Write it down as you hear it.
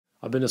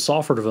I've been a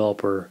software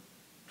developer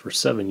for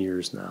 7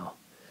 years now,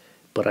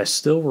 but I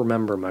still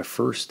remember my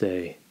first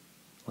day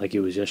like it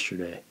was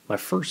yesterday. My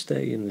first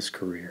day in this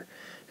career.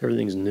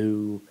 Everything's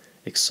new,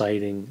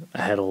 exciting.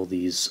 I had all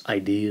these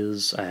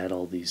ideas. I had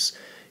all these,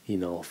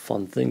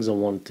 fun things I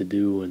wanted to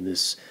do in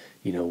this,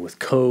 with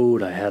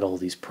code. I had all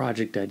these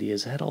project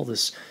ideas. I had all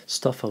this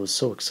stuff I was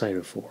so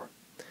excited for.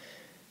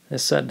 I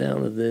sat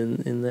down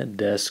in that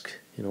desk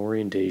in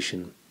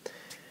orientation,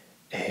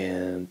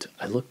 and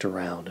I looked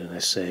around and I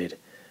said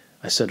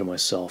to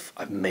myself,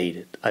 I've made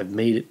it. I've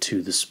made it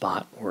to the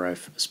spot where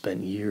I've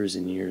spent years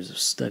and years of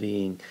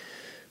studying,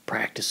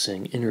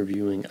 practicing,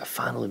 interviewing. I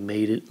finally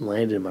made it and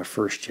landed in my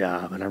first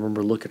job. And I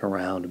remember looking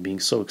around and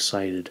being so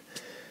excited.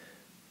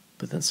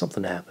 But then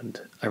something happened.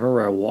 I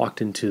remember I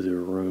walked into the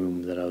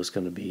room that I was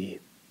going to be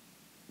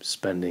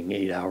spending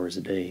 8 hours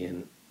a day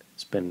in,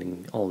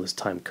 spending all this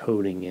time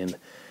coding in.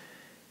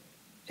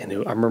 And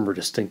I remember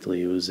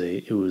distinctly it was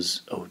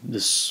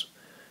this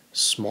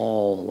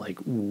small, like,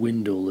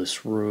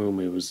 windowless room.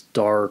 It was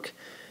dark,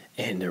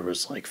 and there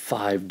was like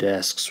 5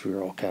 desks. We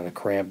were all kind of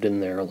cramped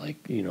in there, like,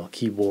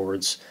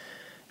 keyboards.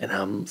 And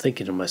I'm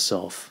thinking to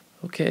myself,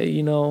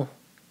 okay,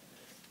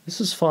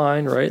 this is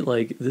fine, right?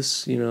 Like,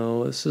 this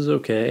is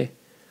okay.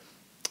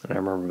 And I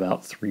remember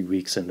about 3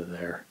 weeks into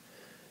there,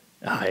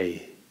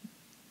 I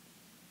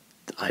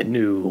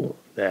knew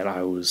that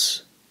I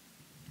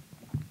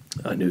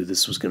knew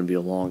this was going to be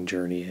a long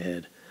journey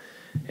ahead.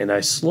 And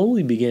I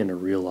slowly began to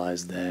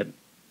realize that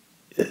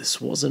this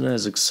wasn't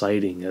as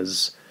exciting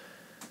as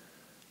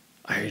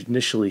I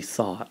initially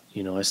thought.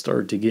 I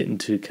started to get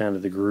into kind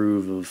of the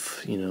groove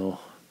of,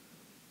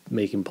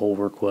 making pull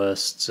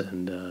requests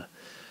and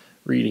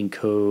reading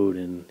code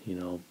and,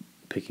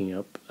 picking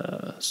up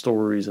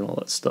stories and all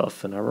that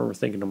stuff. And I remember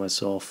thinking to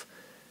myself,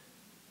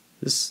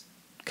 this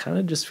kind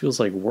of just feels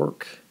like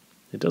work.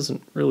 It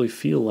doesn't really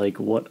feel like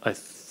what I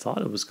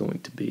thought it was going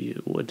to be.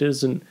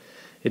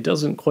 It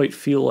doesn't quite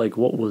feel like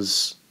what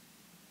was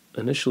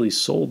initially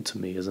sold to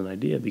me as an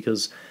idea,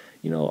 because,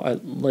 I,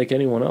 like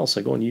anyone else,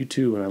 I go on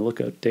YouTube and I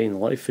look at day in the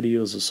life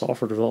videos of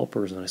software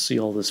developers, and I see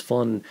all this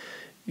fun,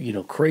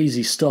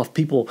 crazy stuff.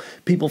 People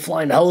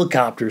flying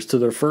helicopters to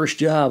their first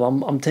job.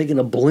 I'm taking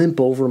a blimp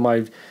over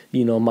my,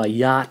 my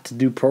yacht to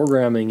do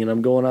programming, and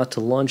I'm going out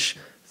to lunch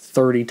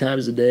 30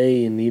 times a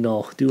day and,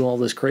 doing all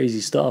this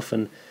crazy stuff.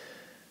 And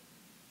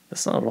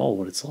that's not at all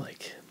what it's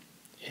like.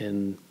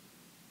 In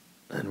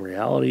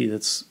reality,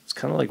 it's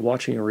kind of like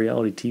watching a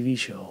reality TV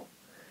show.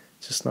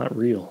 It's just not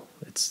real.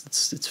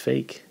 It's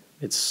fake.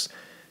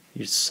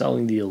 You're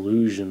selling the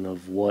illusion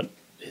of what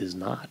is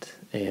not.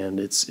 And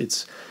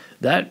it's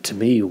that, to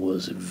me,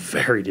 was a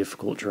very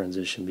difficult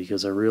transition,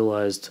 because I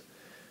realized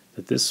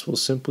that this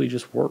was simply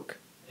just work,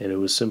 and it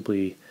was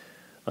simply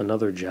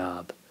another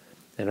job.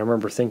 And I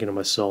remember thinking to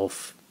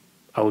myself,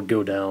 I would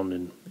go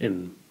down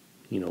and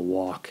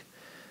walk,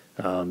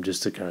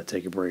 just to kind of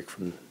take a break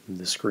from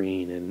the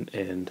screen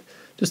and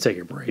just take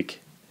a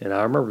break. And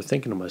I remember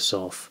thinking to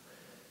myself,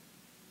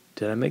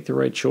 did I make the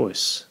right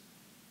choice?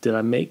 Did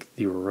I make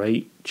the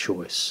right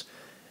choice?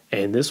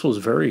 And this was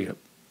a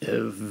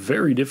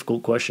very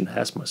difficult question to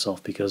ask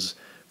myself, because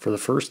for the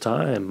first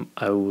time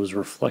I was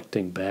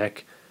reflecting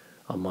back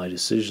on my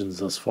decisions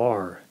thus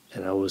far,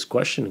 and I was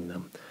questioning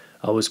them.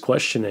 I was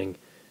questioning,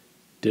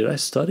 did I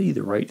study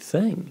the right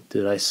thing?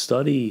 Did I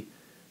study,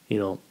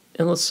 and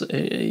I'm not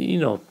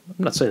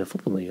saying it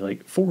flippantly,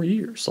 like 4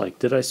 years. Like,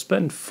 did I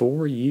spend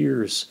 4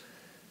 years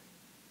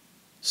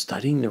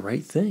studying the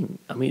right thing?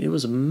 I mean, it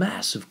was a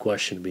massive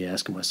question to be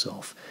asking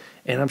myself.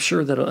 And I'm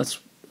sure that that's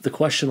the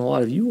question a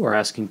lot of you are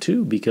asking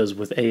too, because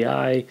with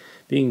AI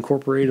being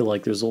incorporated,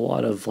 like, there's a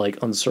lot of,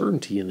 like,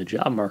 uncertainty in the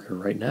job market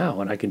right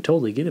now. And I can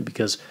totally get it,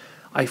 because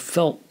I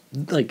felt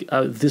like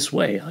this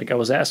way. Like, I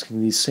was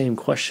asking these same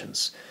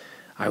questions.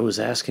 I was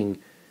asking,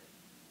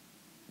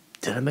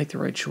 did I make the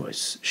right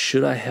choice?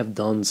 Should I have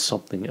done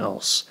something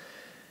else?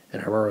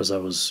 And I remember as I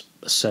was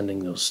ascending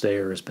those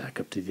stairs back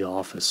up to the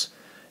office,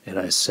 and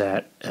I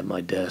sat at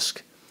my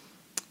desk,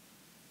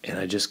 and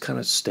I just kind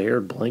of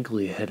stared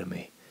blankly ahead of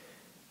me.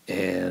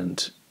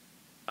 And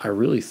I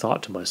really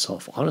thought to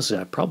myself, honestly,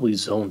 I probably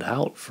zoned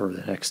out for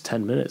the next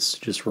 10 minutes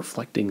just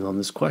reflecting on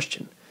this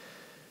question.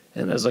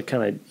 And as I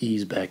kind of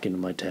eased back into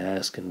my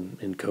task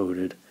and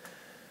coded,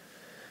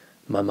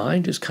 my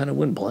mind just kind of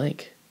went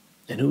blank.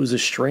 And it was a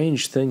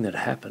strange thing that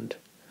happened.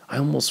 I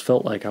almost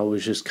felt like I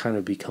was just kind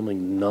of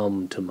becoming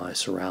numb to my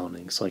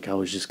surroundings. Like, I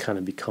was just kind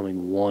of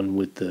becoming one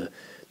with the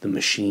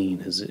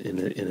machine, as in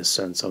a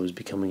sense. I was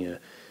becoming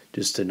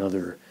just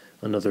another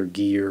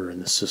gear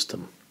in the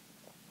system.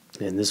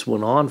 And this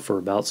went on for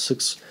about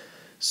six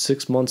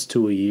months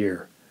to a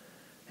year.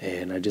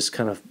 And I just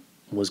kind of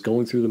was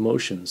going through the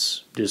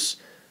motions, just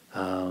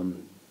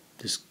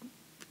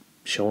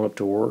showing up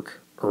to work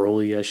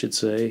early, I should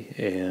say,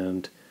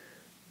 and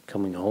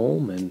coming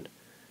home and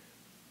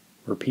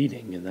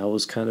repeating. And that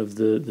was kind of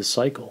the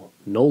cycle.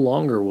 No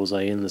longer was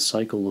I in the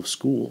cycle of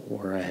school,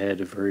 where I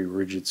had a very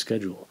rigid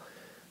schedule.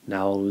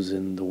 Now I was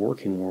in the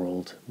working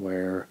world,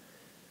 where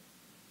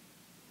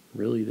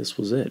really this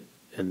was it.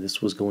 And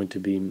this was going to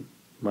be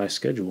my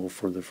schedule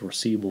for the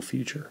foreseeable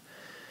future.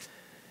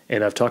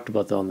 And I've talked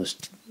about that on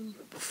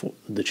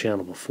the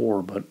channel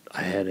before, but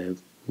I had a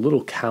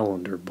little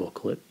calendar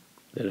booklet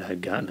that I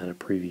had gotten at a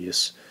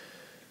previous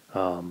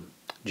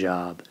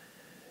job.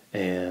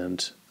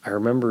 And I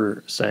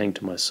remember saying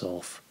to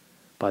myself,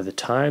 by the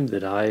time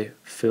that I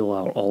fill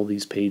out all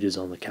these pages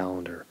on the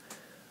calendar,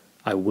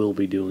 I will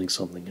be doing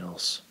something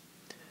else.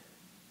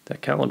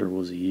 That calendar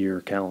was a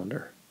year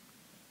calendar.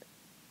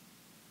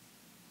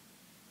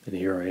 And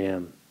here I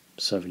am,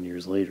 7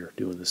 years later,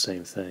 doing the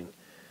same thing.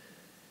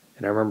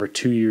 And I remember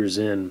 2 years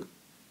in,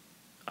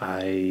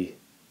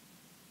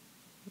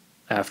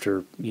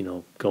 after,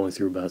 going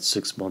through about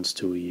 6 months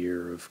to a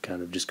year of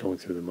kind of just going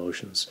through the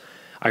motions,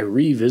 I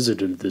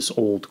revisited this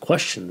old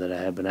question that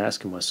I had been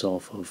asking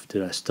myself of,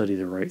 did I study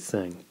the right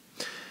thing?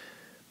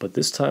 But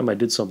this time I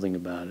did something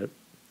about it.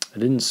 I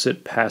didn't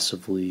sit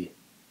passively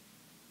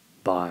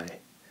by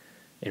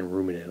and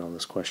ruminate on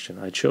this question.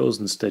 I chose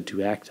instead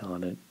to act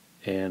on it,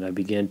 and I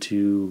began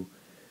to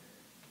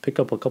pick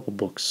up a couple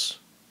books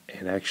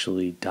and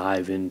actually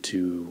dive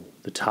into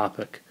the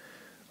topic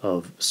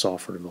of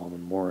software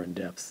development more in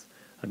depth.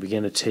 I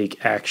began to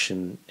take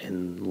action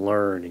and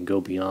learn and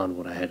go beyond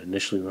what I had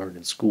initially learned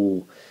in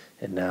school,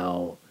 and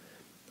now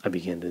I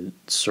began to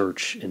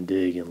search and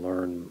dig and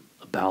learn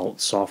about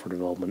software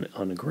development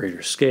on a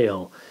greater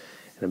scale,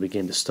 and I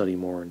began to study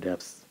more in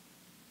depth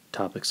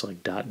topics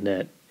like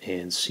 .NET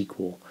and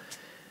SQL.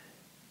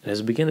 And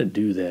as I began to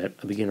do that,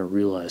 I began to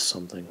realize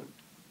something.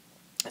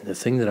 And the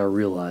thing that I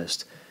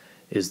realized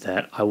is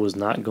that I was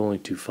not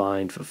going to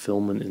find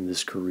fulfillment in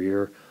this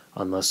career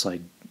unless I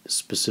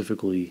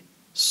specifically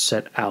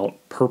set out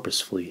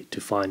purposefully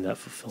to find that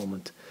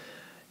fulfillment.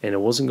 And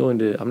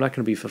I'm not going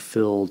to be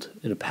fulfilled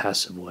in a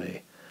passive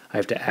way. I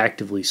have to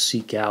actively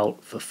seek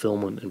out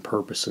fulfillment and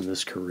purpose in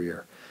this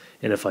career.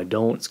 And if I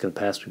don't, it's going to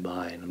pass me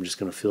by, and I'm just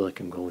going to feel like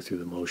I'm going through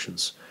the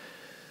motions.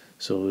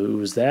 So it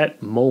was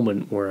that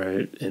moment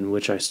in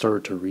which I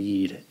started to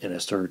read, and I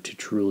started to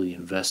truly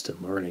invest in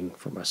learning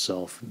for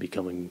myself and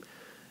becoming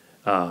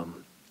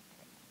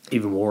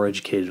even more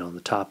educated on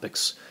the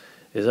topics.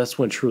 That's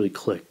when it truly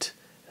clicked.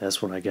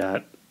 That's when I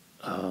got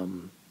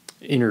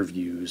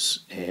interviews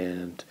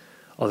and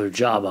other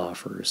job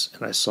offers,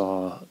 and I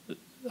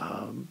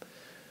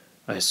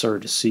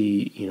started to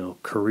see,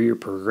 career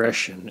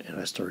progression, and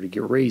I started to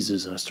get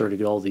raises, and I started to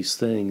get all these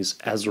things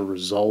as a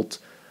result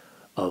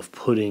of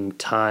putting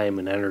time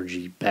and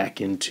energy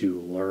back into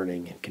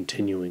learning and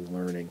continuing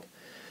learning.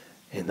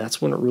 And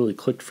that's when it really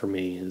clicked for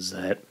me, is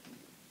that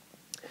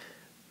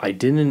I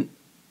didn't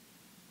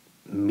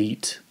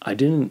reach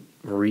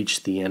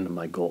the end of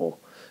my goal.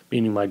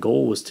 Meaning my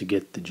goal was to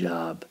get the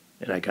job,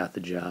 and I got the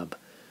job,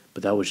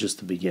 but that was just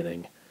the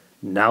beginning.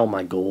 Now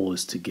my goal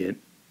is to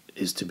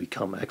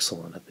become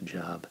excellent at the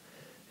job,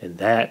 and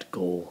that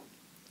goal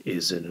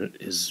is a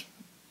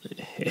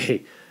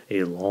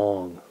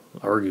long,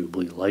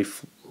 arguably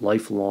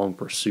lifelong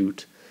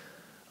pursuit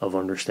of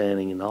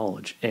understanding and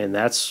knowledge, and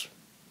that's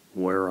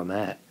where I'm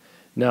at.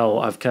 Now,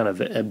 I've kind of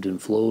ebbed and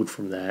flowed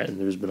from that,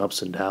 and there's been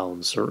ups and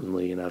downs,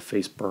 certainly, and I've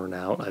faced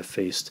burnout. I've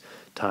faced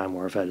time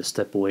where I've had to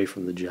step away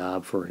from the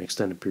job for an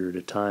extended period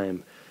of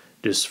time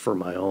just for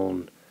my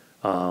own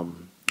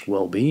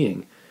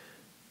well-being.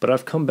 But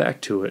I've come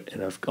back to it,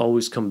 and I've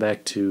always come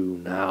back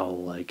to now,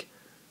 like,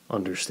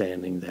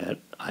 understanding that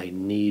I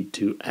need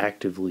to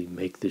actively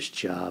make this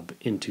job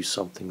into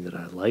something that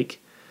I like,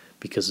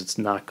 because it's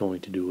not going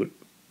to do it,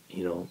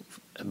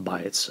 by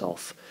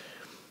itself.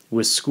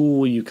 With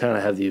school, you kind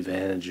of have the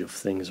advantage of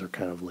things are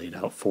kind of laid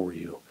out for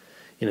you.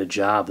 In a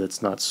job,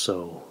 that's not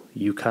so.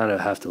 You kind of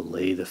have to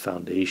lay the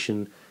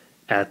foundation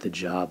at the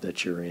job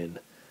that you're in.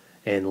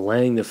 And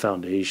laying the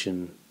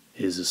foundation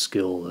is a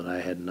skill that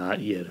I had not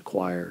yet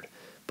acquired,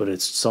 but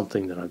it's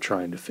something that I'm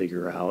trying to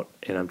figure out,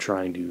 and I'm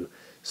trying to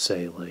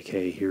say, like,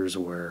 hey, here's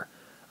where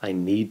I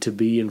need to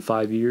be in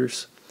 5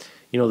 years.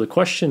 The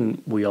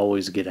question we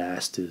always get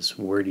asked is,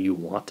 where do you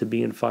want to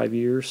be in 5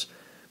 years?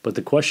 But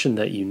the question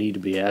that you need to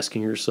be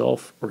asking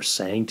yourself, or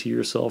saying to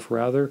yourself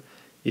rather,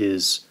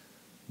 is,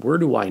 where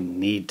do I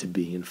need to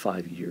be in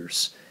 5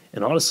 years?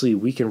 And honestly,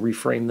 we can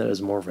reframe that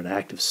as more of an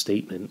active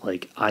statement,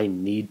 like, I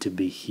need to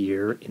be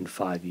here in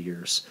 5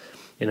 years.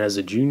 And as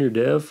a junior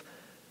dev,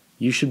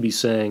 you should be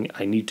saying,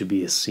 I need to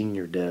be a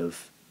senior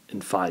dev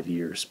in 5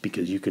 years,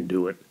 because you can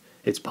do it.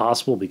 It's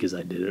possible because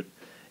I did it.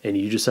 And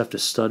you just have to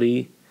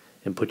study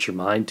and put your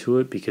mind to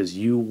it, because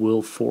you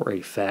will, for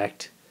a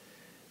fact,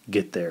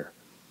 get there.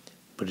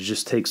 But it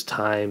just takes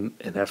time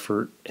and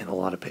effort and a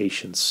lot of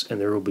patience. And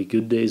there will be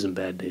good days and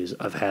bad days.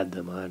 I've had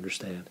them, I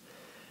understand.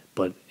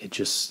 But it's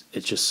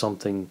just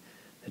something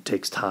that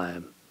takes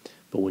time.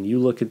 But when you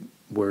look at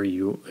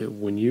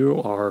when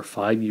you are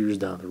 5 years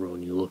down the road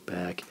and you look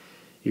back,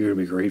 you're going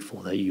to be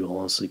grateful that you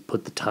honestly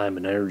put the time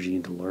and energy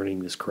into learning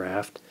this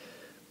craft.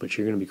 But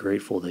you're going to be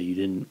grateful that you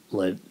didn't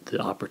let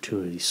the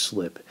opportunity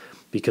slip.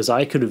 Because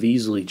I could have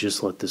easily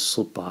just let this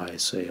slip by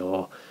and say,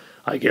 oh,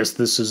 I guess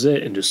this is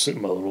it, and just sit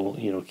in my little,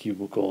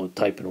 cubicle and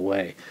typing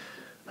away.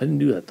 I didn't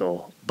do that,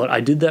 though. But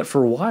I did that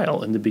for a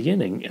while in the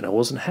beginning, and I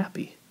wasn't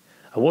happy.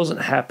 I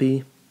wasn't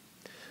happy,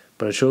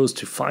 but I chose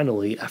to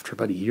finally, after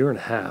about a year and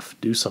a half,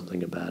 do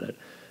something about it.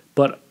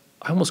 But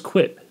I almost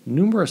quit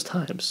numerous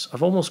times.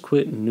 I've almost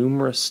quit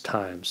numerous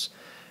times.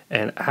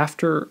 And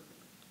after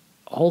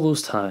all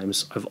those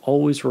times, I've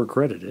always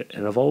regretted it.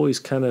 And I've always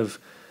kind of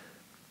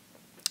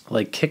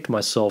like kicked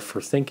myself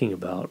for thinking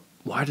about,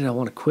 why did I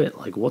want to quit?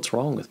 Like, what's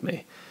wrong with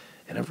me?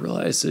 And I've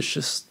realized it's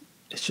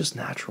just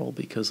natural,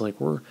 because like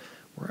we're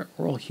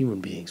all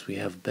human beings. We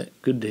have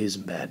good days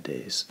and bad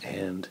days,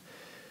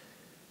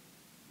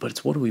 but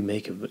it's what do we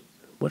make of it?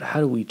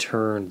 How do we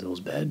turn those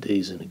bad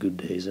days into good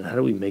days, and how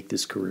do we make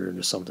this career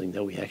into something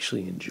that we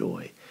actually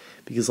enjoy?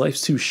 Because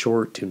life's too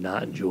short to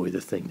not enjoy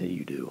the thing that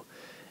you do.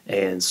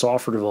 And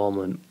software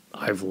development,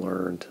 I've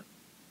learned,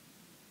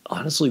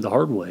 honestly, the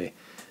hard way,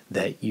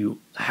 that you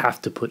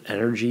have to put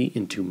energy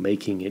into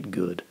making it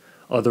good.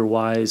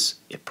 Otherwise,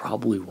 it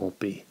probably won't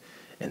be.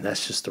 And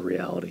that's just the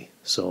reality.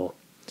 So,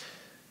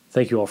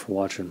 thank you all for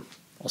watching.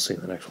 I'll see you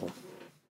in the next one.